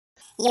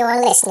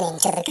You're listening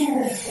to the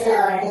Goof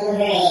Norton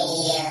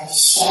Radio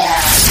Show.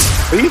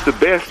 He's the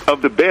best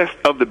of the best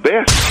of the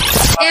best.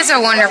 He has a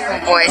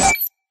wonderful voice.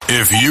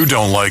 If you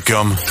don't like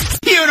him,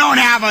 you don't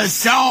have a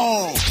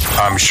soul.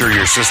 I'm sure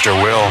your sister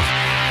will.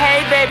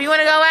 Hey, babe, you want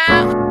to go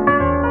out?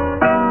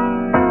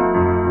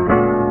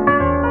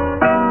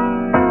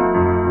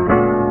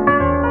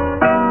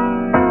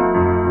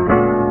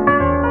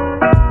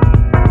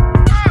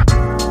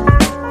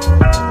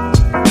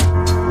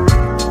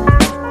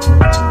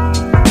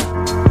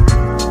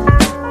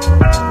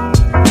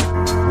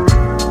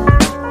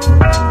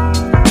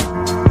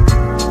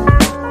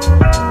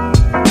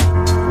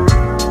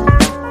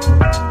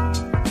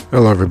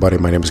 Hello everybody,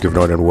 my name is Goof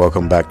Norton and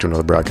welcome back to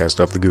another broadcast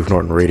of the Goof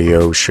Norton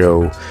Radio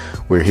Show.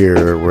 We're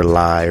here, we're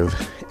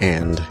live,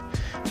 and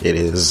it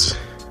is,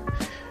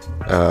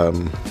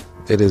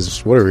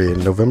 what are we,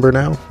 in November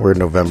now? We're in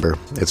November.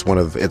 It's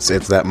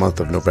that month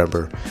of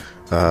November.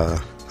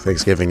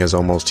 Thanksgiving is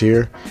almost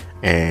here,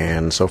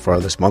 and so far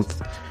this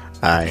month,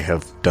 I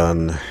have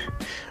done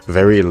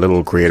very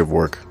little creative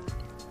work.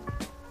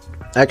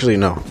 Actually,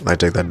 no, I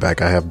take that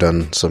back. I have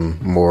done some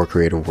more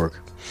creative work.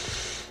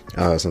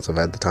 Since I've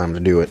had the time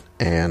to do it.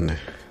 And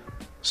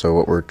so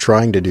what we're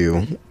trying to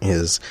do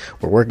is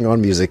we're working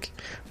on music.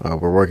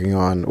 We're working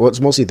on, well, it's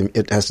mostly,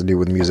 it has to do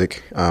with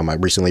music. I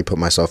recently put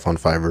myself on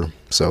Fiverr,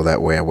 so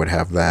that way I would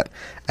have that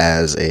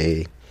as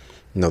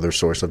another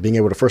source of being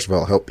able to, first of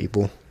all, help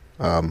people,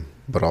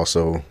 but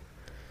also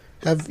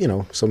have,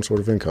 some sort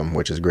of income,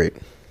 which is great.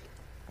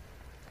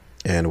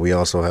 And we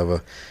also have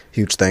a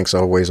huge thanks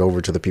always over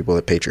to the people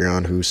at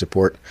Patreon who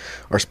support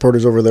our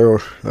supporters over there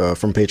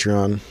from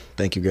Patreon.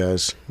 Thank you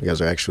guys. You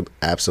guys are actually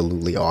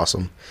absolutely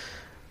awesome.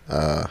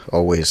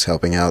 Always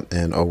helping out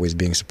and always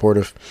being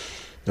supportive.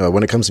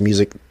 When it comes to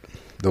music,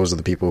 those are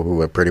the people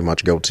who I pretty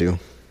much go to.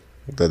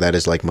 That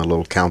is like my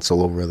little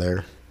council over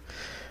there.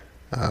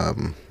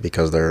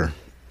 Because they're...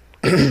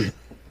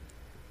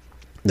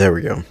 there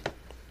we go.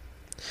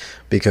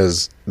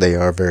 Because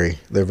they're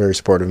very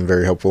supportive and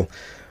very helpful.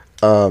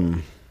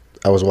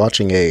 I was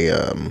watching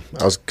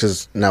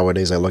because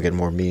nowadays I look at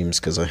more memes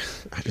because I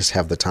just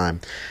have the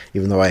time.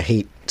 Even though I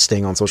hate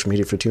staying on social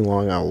media for too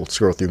long, I'll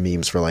scroll through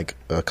memes for like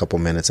a couple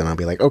minutes and I'll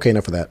be like, okay,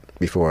 enough of that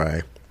before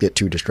I get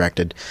too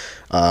distracted.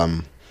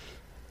 I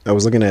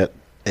was looking at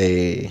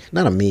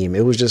not a meme,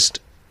 it was just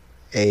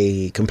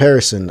a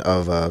comparison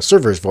of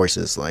servers'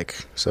 voices.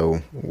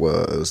 So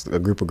was a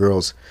group of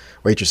girls,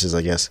 waitresses,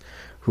 I guess,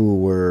 who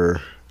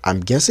were... I'm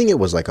guessing it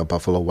was like a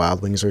Buffalo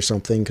Wild Wings or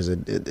something, because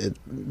it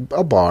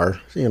a bar,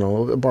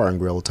 a bar and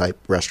grill type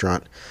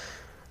restaurant.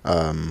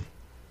 And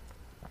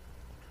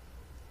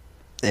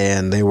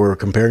they were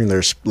comparing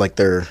their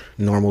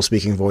normal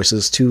speaking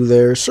voices to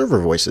their server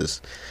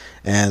voices.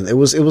 And it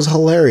was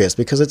hilarious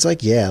because it's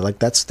like, yeah, like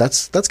that's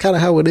kind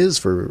of how it is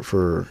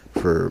for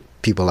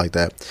people like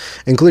that,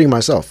 including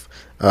myself.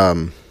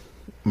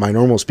 My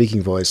normal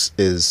speaking voice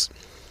is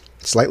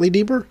slightly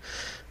deeper.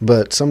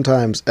 But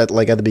sometimes at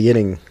the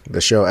beginning of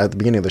the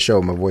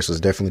show, my voice was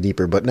definitely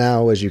deeper. But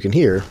now, as you can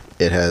hear,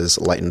 it has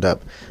lightened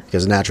up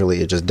because naturally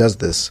it just does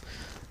this.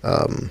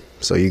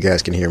 So you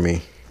guys can hear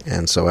me.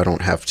 And so I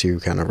don't have to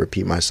kind of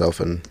repeat myself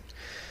and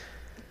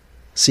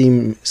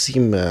seem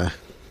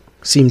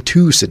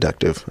too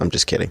seductive. I'm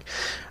just kidding.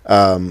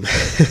 No,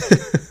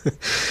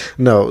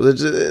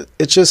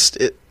 it's just,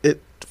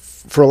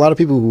 for a lot of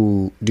people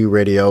who do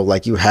radio,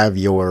 like you have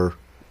your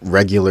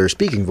regular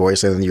speaking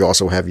voice and then you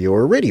also have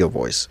your radio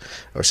voice,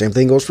 or same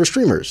thing goes for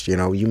streamers.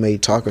 You may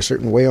talk a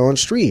certain way on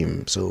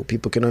stream so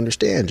people can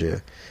understand you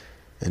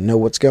and know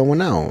what's going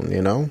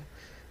on,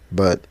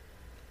 but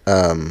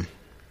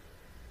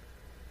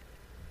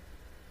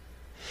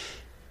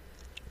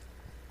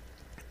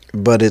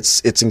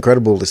it's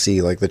incredible to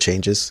see like the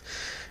changes,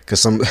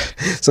 because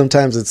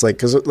sometimes it's like,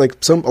 because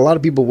like a lot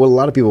of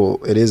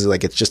people it is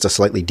like it's just a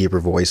slightly deeper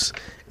voice,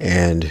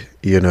 and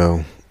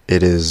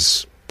it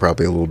is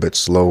probably a little bit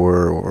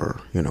slower or,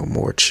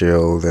 more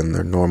chill than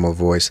their normal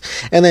voice.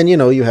 And then,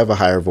 you have a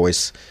higher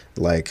voice,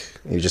 like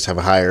you just have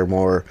a higher,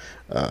 more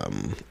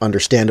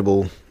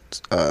understandable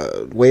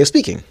way of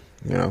speaking,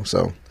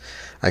 so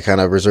I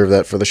kind of reserve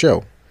that for the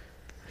show.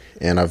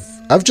 And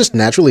I've just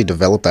naturally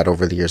developed that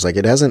over the years. Like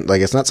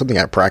it's not something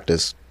I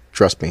practice.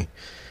 Trust me.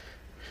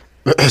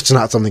 It's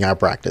not something I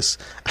practice.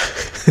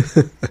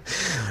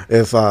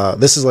 If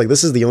this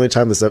is the only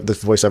time this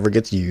voice ever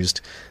gets used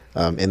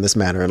in this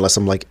manner, unless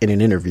I'm like in an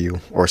interview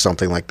or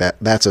something like that.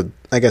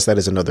 I guess that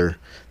is another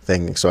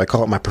thing. So I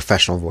call it my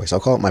professional voice.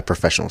 I'll call it my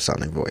professional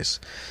sounding voice.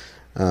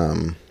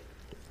 And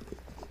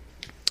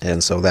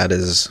so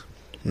that's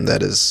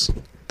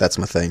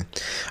my thing.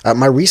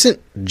 My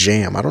recent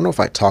jam. I don't know if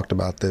I talked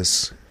about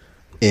this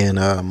in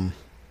a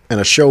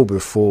show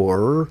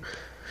before.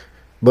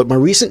 But my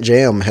recent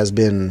jam has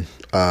been,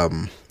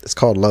 it's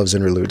called Love's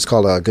Interlude. It's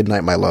called Good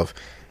Night, My Love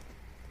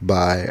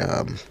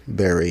by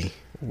Barry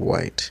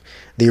White.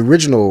 The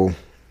original,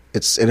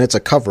 it's a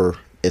cover.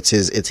 It's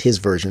his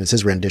version. It's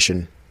his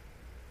rendition.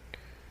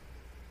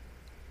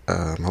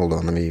 Hold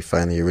on, let me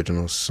find the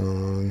original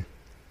song.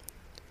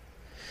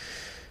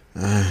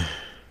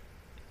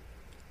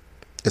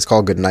 It's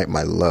called Goodnight,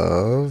 My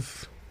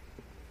Love.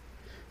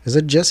 Is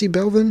it Jesse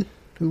Belvin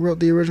who wrote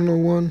the original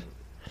one?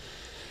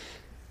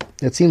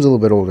 It seems a little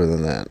bit older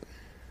than that.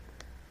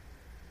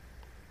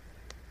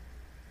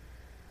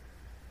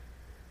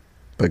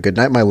 But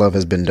Goodnight, My Love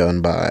has been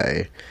done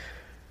by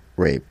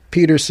Ray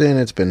Peterson.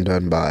 It's been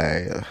done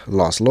by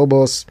Los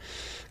Lobos,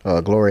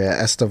 Gloria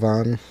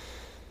Estefan.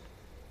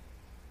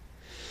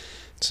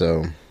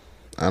 So,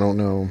 I don't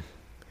know.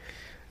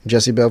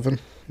 Jesse Belvin,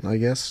 I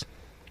guess.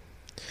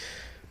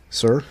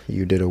 Sir,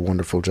 you did a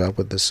wonderful job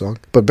with this song.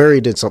 But Barry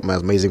did something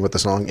amazing with the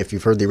song. If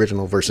you've heard the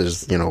original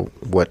versus,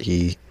 what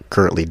he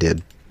currently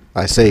did.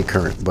 I say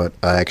current, but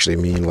I actually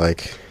mean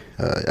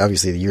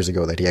obviously the years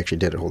ago that he actually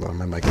did it. Hold on,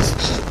 my mic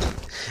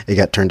it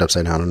got turned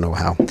upside down. I don't know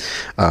how.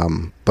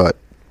 But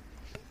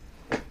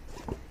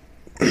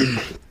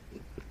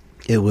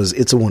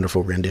it's a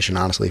wonderful rendition,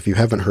 honestly. If you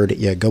haven't heard it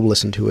yet, go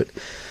listen to it.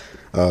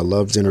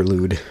 Love's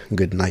Interlude,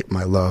 Goodnight,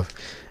 My Love.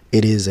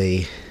 It is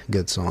a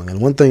good song.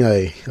 And one thing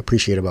I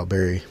appreciate about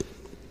Barry,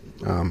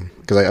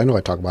 because I know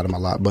I talk about him a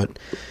lot, but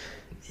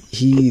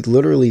he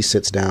literally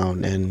sits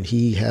down and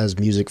he has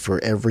music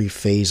for every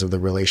phase of the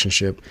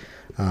relationship.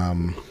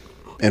 And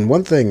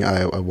one thing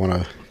I want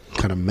to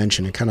kind of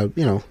mention and kind of,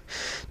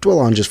 dwell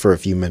on just for a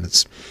few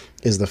minutes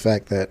is the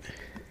fact that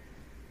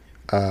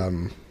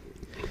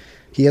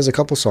he has a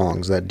couple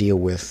songs that deal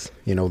with,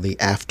 the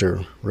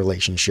after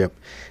relationship,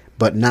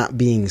 but not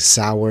being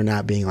sour,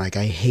 not being like,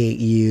 I hate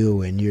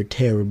you and you're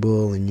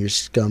terrible and you're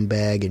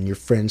scumbag and your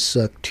friends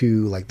suck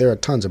too. Like, there are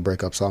tons of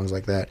breakup songs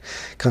like that.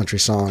 Country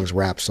songs,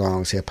 rap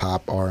songs, hip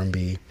hop,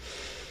 R&B,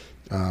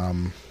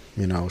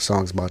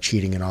 songs about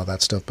cheating and all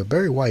that stuff. But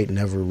Barry White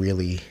never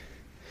really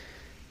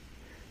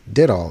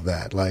did all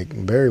that.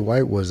 Like, Barry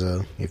White was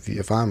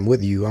if I'm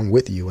with you, I'm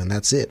with you, and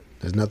that's it.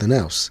 There's nothing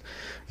else.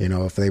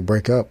 If they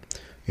break up,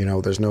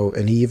 there's no,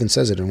 and he even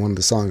says it in one of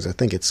the songs, I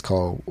think it's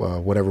called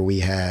Whatever We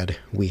Had.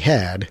 He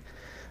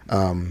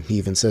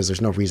even says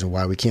there's no reason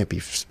why we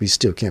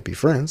still can't be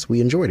friends.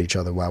 We enjoyed each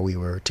other while we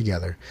were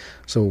together.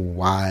 So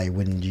why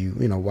wouldn't you,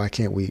 why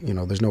can't we,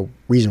 there's no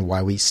reason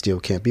why we still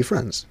can't be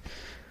friends.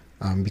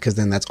 Because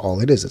then that's all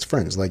it is. It's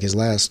friends. Like his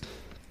last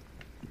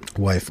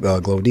wife,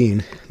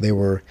 Glodine, they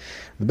were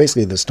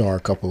basically the star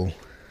couple,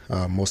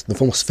 the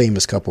most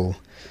famous couple,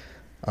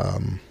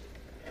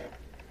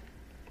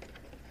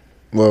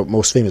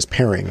 most famous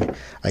pairing,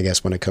 I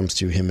guess, when it comes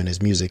to him and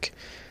his music.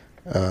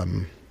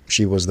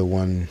 She was the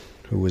one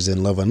who was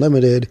in Love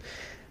Unlimited,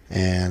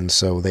 and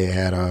so they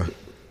had a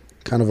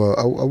kind of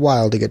a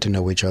while to get to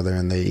know each other,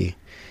 and they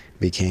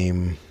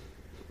became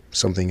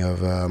something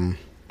of a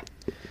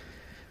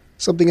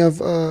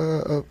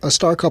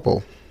star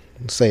couple,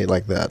 say it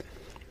like that.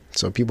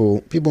 So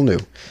people knew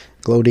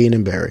Glodine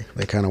and Barry.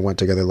 They kind of went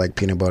together like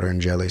peanut butter and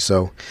jelly.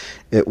 So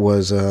it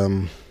was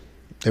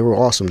they were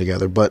awesome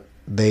together, but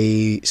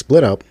they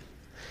split up,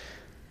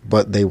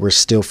 but they were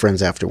still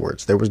friends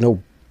afterwards. There was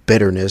no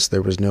bitterness.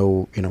 There was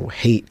no,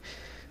 hate.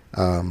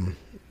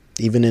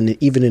 Even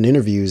in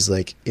interviews,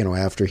 like,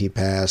 after he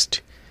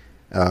passed,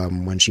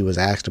 when she was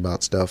asked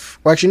about stuff,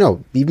 well, actually,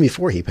 no, even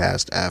before he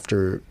passed,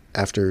 after,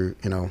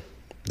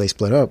 they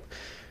split up,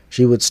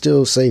 she would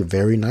still say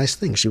very nice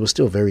things. She was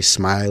still very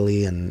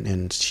smiley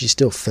and she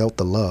still felt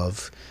the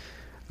love.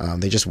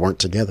 They just weren't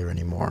together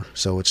anymore.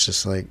 So it's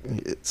just like,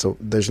 so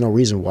there's no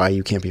reason why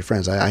you can't be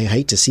friends. I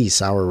hate to see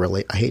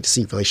I hate to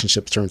see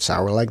relationships turn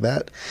sour like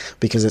that,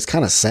 because it's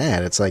kind of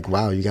sad. It's like,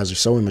 wow, you guys are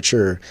so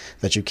immature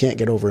that you can't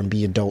get over and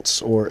be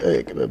adults. Or,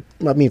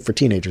 I mean, for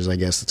teenagers, I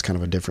guess it's kind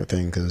of a different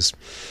thing, because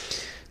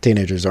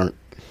teenagers aren't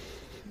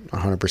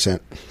 100%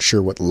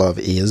 sure what love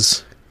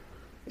is.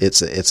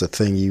 It's a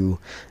thing you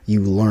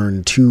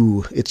learn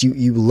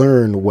you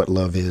learn what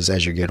love is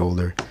as you get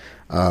older.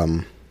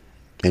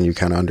 And you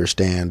kind of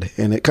understand,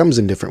 and it comes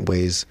in different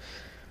ways,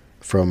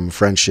 from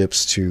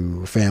friendships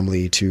to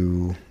family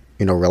to,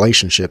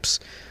 relationships.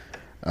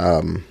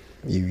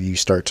 You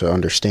start to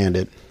understand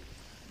it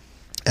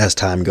as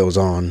time goes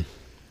on.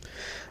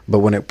 But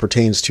when it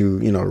pertains to,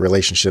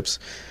 relationships,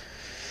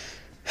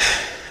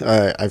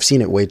 I've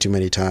seen it way too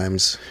many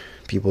times.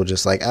 People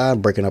just like,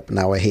 I'm breaking up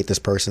now. I hate this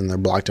person. They're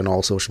blocked on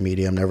all social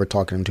media. I'm never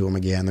talking to them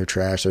again. They're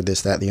trash, or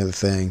this, that, and the other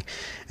thing.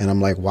 And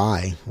I'm like,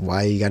 why?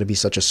 Why you got to be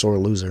such a sore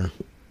loser?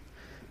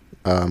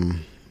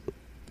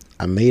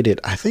 I made it,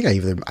 I think I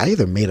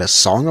either made a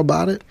song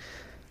about it,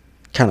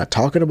 kind of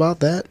talking about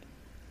that.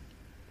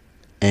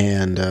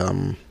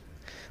 And,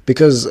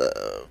 because,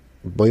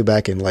 way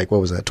back in, like,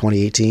 what was that,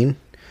 2018?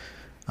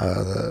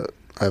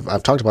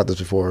 I've talked about this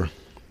before,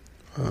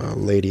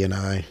 lady and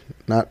I,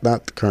 not the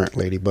current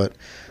lady, but,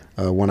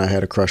 one I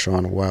had a crush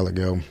on a while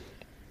ago.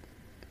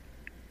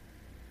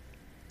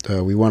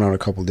 We went on a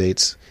couple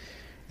dates,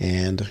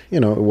 and, it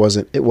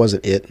wasn't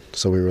it.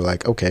 So we were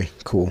like, okay,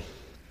 cool.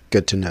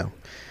 Good to know.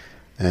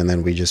 And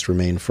then we just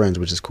remained friends,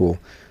 which is cool.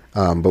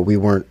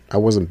 But I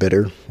wasn't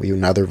bitter.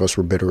 Neither of us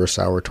were bitter or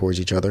sour towards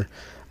each other.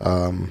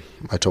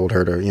 I told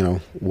her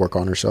to, work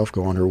on herself,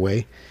 go on her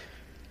way.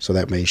 So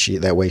that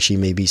way she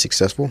may be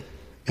successful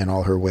in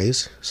all her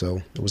ways.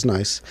 So it was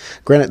nice.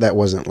 Granted, that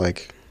wasn't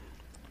like,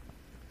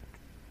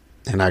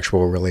 an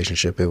actual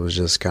relationship. It was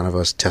just kind of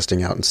us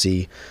testing out and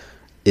see,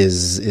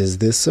 is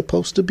this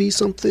supposed to be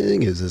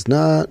something? Is this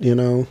not,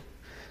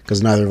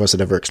 because neither of us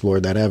had ever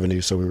explored that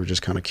avenue. So we were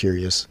just kind of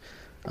curious.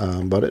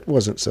 But it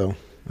wasn't, so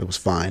it was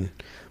fine.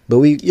 But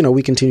we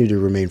continued to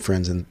remain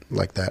friends and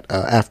like that,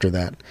 after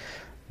that.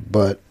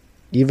 But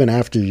even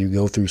after you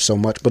go through so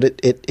much, but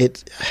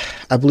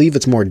I believe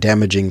it's more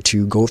damaging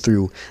to go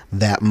through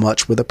that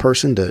much with a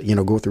person, to,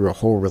 go through a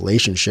whole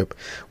relationship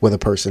with a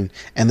person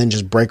and then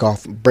just break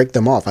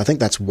them off. I think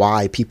that's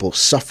why people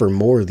suffer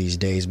more these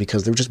days,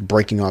 because they're just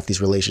breaking off these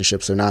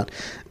relationships. They're not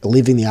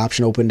leaving the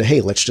option open to,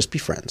 hey, let's just be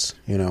friends.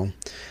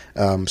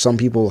 Some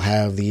people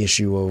have the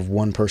issue of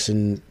one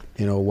person,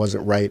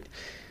 wasn't right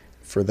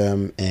for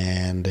them,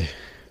 and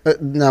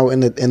now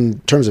in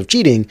terms of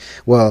cheating,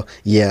 well,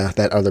 yeah,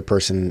 that other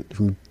person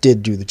who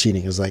did do the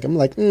cheating is like, I'm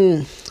like,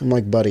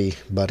 buddy,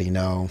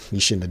 no, you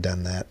shouldn't have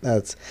done that.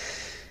 That's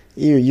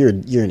you're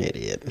an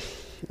idiot.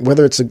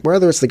 Whether it's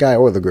the guy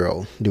or the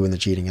girl doing the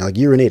cheating, like,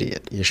 you're an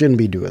idiot. You shouldn't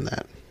be doing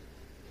that.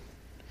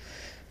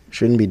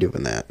 Shouldn't be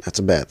doing that. That's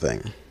a bad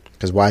thing.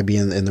 Because why be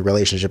in the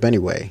relationship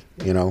anyway?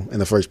 In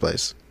the first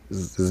place,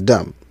 it's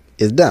dumb.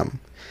 It's dumb.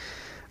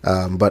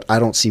 But I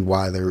don't see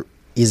why there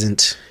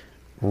isn't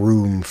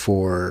room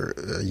for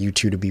you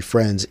two to be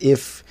friends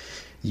if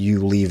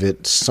you leave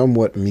it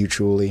somewhat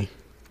mutually,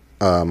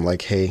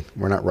 like, hey,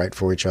 we're not right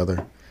for each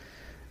other.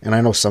 And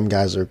I know some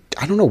guys I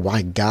don't know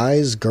why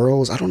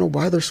girls, I don't know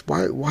why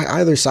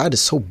either side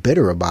is so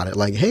bitter about it.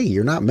 Like, hey,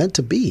 you're not meant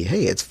to be.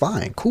 Hey, it's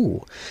fine,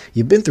 cool.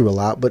 You've been through a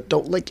lot, but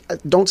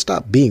don't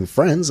stop being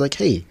friends. Like,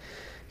 hey,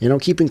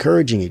 keep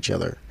encouraging each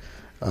other.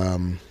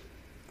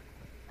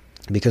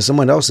 Because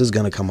someone else is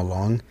going to come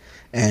along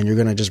and you're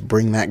going to just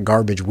bring that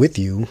garbage with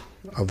you,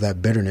 of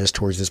that bitterness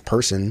towards this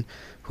person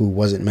who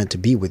wasn't meant to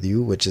be with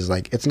you, which is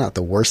like, it's not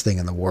the worst thing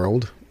in the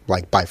world,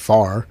 like, by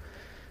far.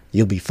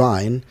 You'll be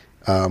fine.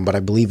 But I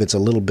believe it's a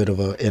little bit of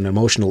an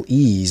emotional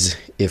ease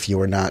if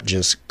you're not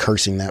just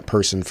cursing that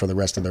person for the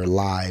rest of their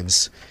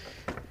lives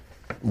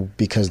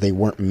because they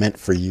weren't meant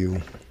for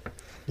you,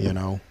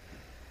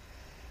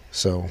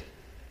 So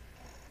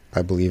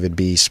I believe it'd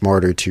be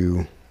smarter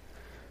to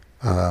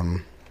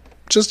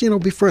just,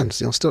 be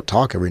friends, still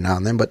talk every now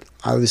and then. But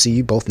obviously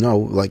you both know,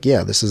 like,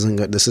 yeah, this is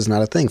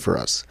not a thing for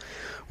us.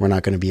 We're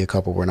not going to be a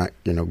couple. We're not,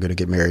 going to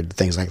get married,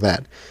 things like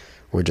that.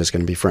 We're just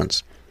going to be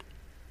friends,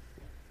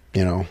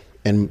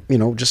 and,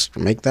 just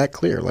make that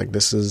clear. Like,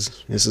 this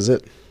is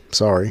it.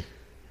 Sorry,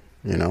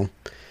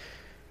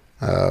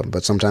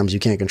 but sometimes you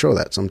can't control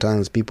that.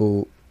 Sometimes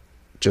people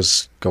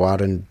just go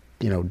out and,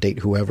 date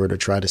whoever to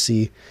try to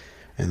see,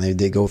 and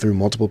they go through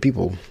multiple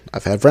people.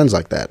 I've had friends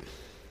like that.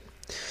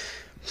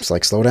 It's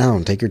like, slow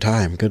down, take your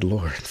time. Good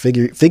Lord.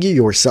 Figure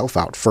yourself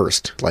out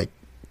first. Like,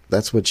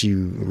 that's what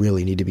you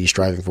really need to be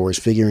striving for, is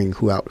figuring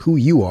who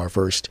you are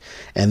first,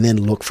 and then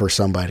look for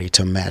somebody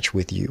to match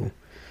with you,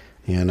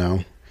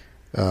 because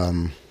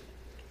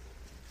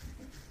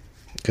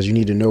you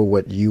need to know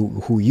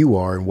who you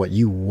are and what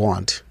you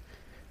want,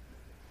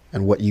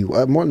 and what you,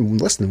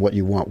 less than what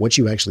you want, what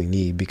you actually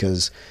need,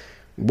 because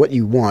what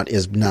you want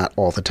is not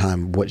all the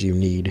time what you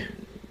need.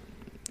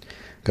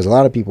 Because a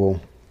lot of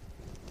people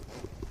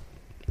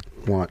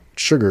want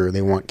sugar,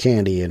 they want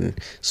candy and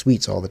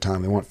sweets all the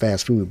time, they want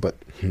fast food, but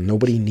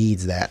nobody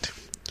needs that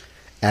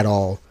at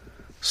all.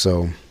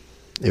 So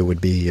it would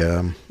be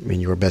in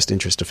your best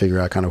interest to figure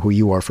out kind of who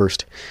you are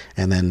first,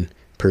 and then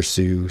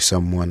pursue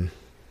someone.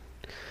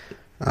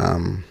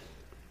 And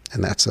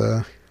that's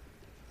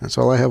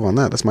all I have on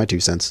that. That's my 2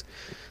 cents.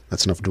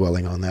 That's enough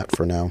dwelling on that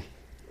for now.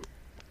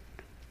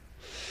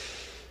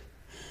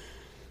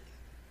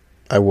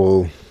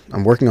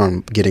 I'm working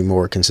on getting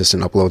more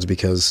consistent uploads,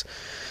 because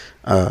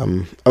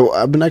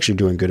I've been actually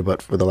doing good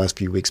for the last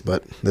few weeks,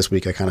 but this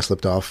week I kind of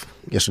slipped off.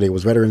 Yesterday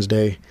was Veterans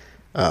Day,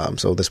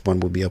 so this one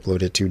will be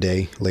uploaded 2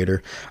 days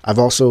later.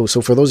 So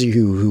for those of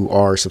you who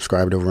are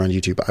subscribed over on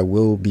YouTube, I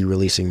will be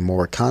releasing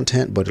more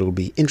content, but it'll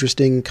be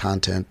interesting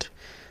content.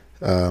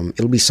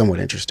 It'll be somewhat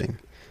interesting.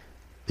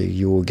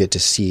 You will get to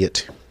see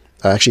it.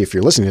 Actually, if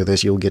you're listening to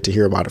this, you'll get to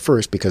hear about it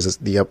first, because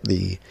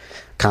the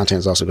content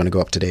is also going to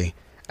go up today,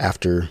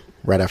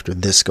 right after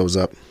this goes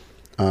up.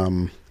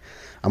 So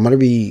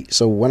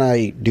when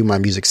I do my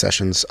music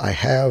sessions, I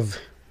have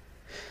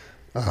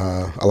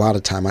a lot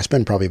of time. I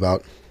spend probably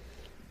about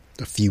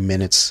a few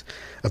minutes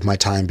of my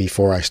time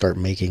before I start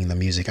making the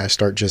music. I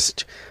start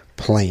just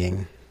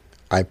playing.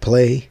 I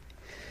play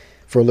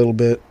for a little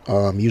bit.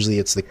 Usually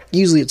it's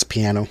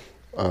piano.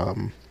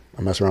 I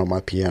mess around with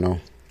my piano.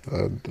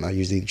 I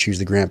usually choose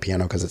the grand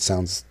piano because it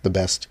sounds the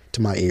best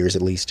to my ears,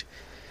 at least.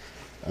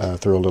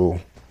 Throw a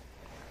little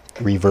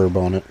reverb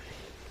on it,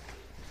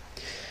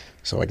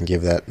 so I can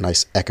give that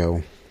nice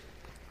echo,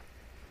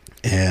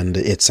 and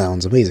it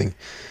sounds amazing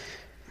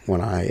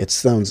it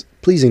sounds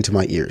pleasing to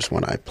my ears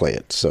when I play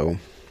it. So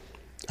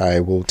I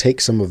will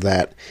take some of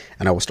that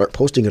and I will start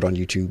posting it on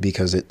YouTube,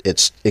 because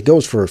it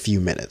goes for a few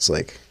minutes.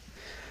 Like,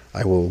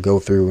 I will go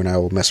through and I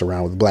will mess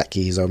around with black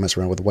keys. I'll mess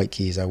around with white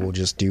keys. I will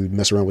just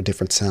mess around with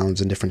different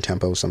sounds and different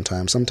tempos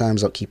sometimes.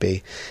 Sometimes I'll keep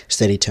a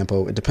steady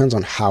tempo. It depends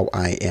on how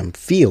I am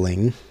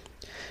feeling.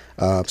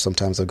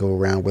 Sometimes I'll go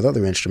around with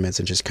other instruments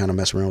and just kind of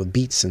mess around with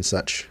beats and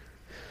such.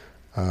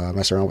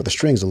 Mess around with the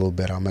strings a little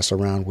bit. I'll mess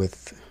around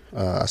with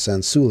a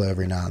sansula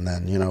every now and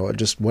then. You know,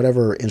 just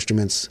whatever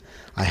instruments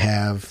I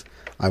have,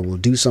 I will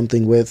do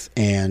something with.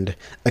 And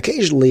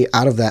occasionally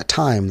out of that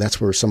time,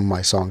 that's where some of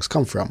my songs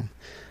come from.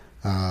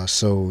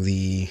 So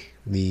the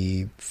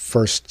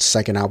first,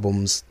 second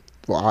albums,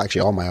 well,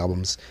 actually all my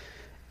albums,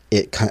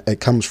 it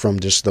comes from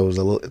just a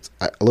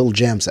little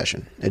jam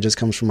session. It just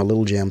comes from a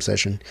little jam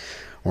session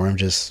where I'm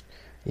just,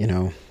 you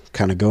know,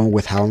 kind of going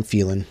with how I'm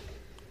feeling,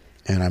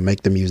 and I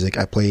make the music,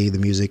 I play the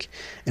music,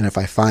 and if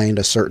I find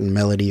a certain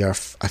melody or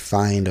I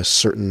find a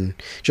certain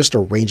just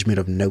arrangement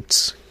of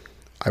notes,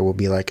 I will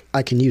be like,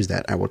 I can use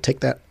that. I will take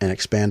that and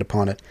expand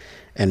upon it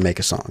and make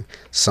a song.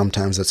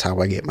 Sometimes that's how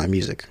I get my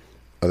music.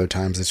 Other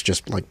times it's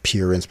just like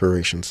pure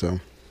inspiration. So,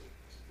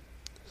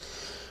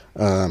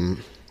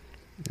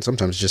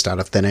 sometimes just out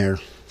of thin air,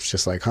 it's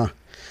just like, I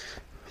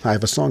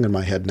have a song in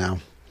my head now.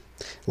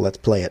 Let's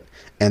play it.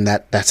 And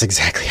that's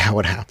exactly how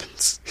it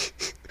happens.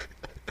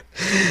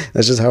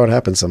 That's just how it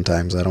happens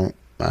sometimes.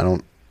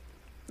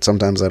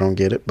 Sometimes I don't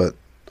get it, but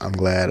I'm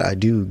glad I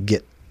do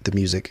get the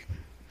music.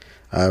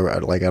 I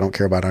don't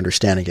care about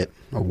understanding it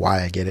or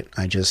why I get it.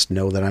 I just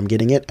know that I'm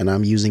getting it and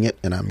I'm using it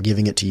and I'm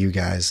giving it to you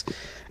guys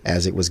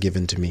as it was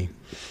given to me.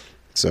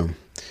 So,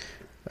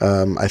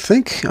 I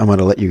think I'm going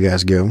to let you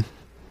guys go.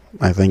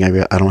 I think I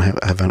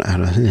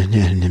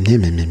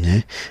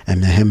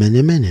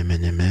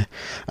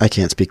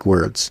can't speak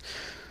words.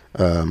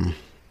 I'm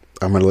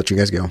going to let you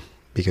guys go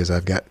because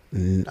I've got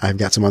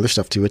some other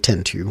stuff to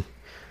attend to.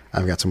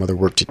 I've got some other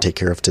work to take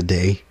care of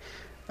today.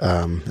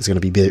 It's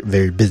going to be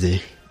very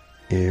busy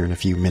here in a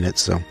few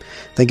minutes. So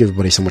thank you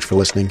everybody so much for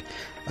listening.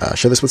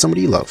 Share this with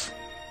somebody you love.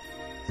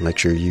 Make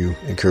sure you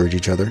encourage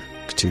each other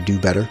to do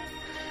better.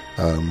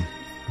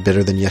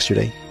 Better than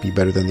yesterday, be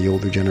better than the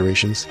older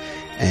generations,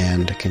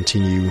 and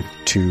continue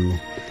to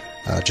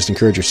just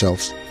encourage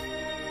yourselves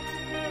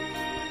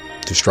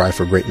to strive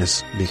for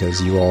greatness,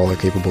 because you all are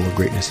capable of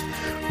greatness.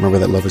 Remember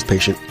that love is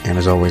patient, and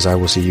as always, I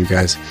will see you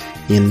guys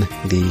in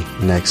the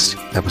next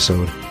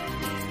episode.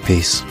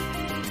 Peace.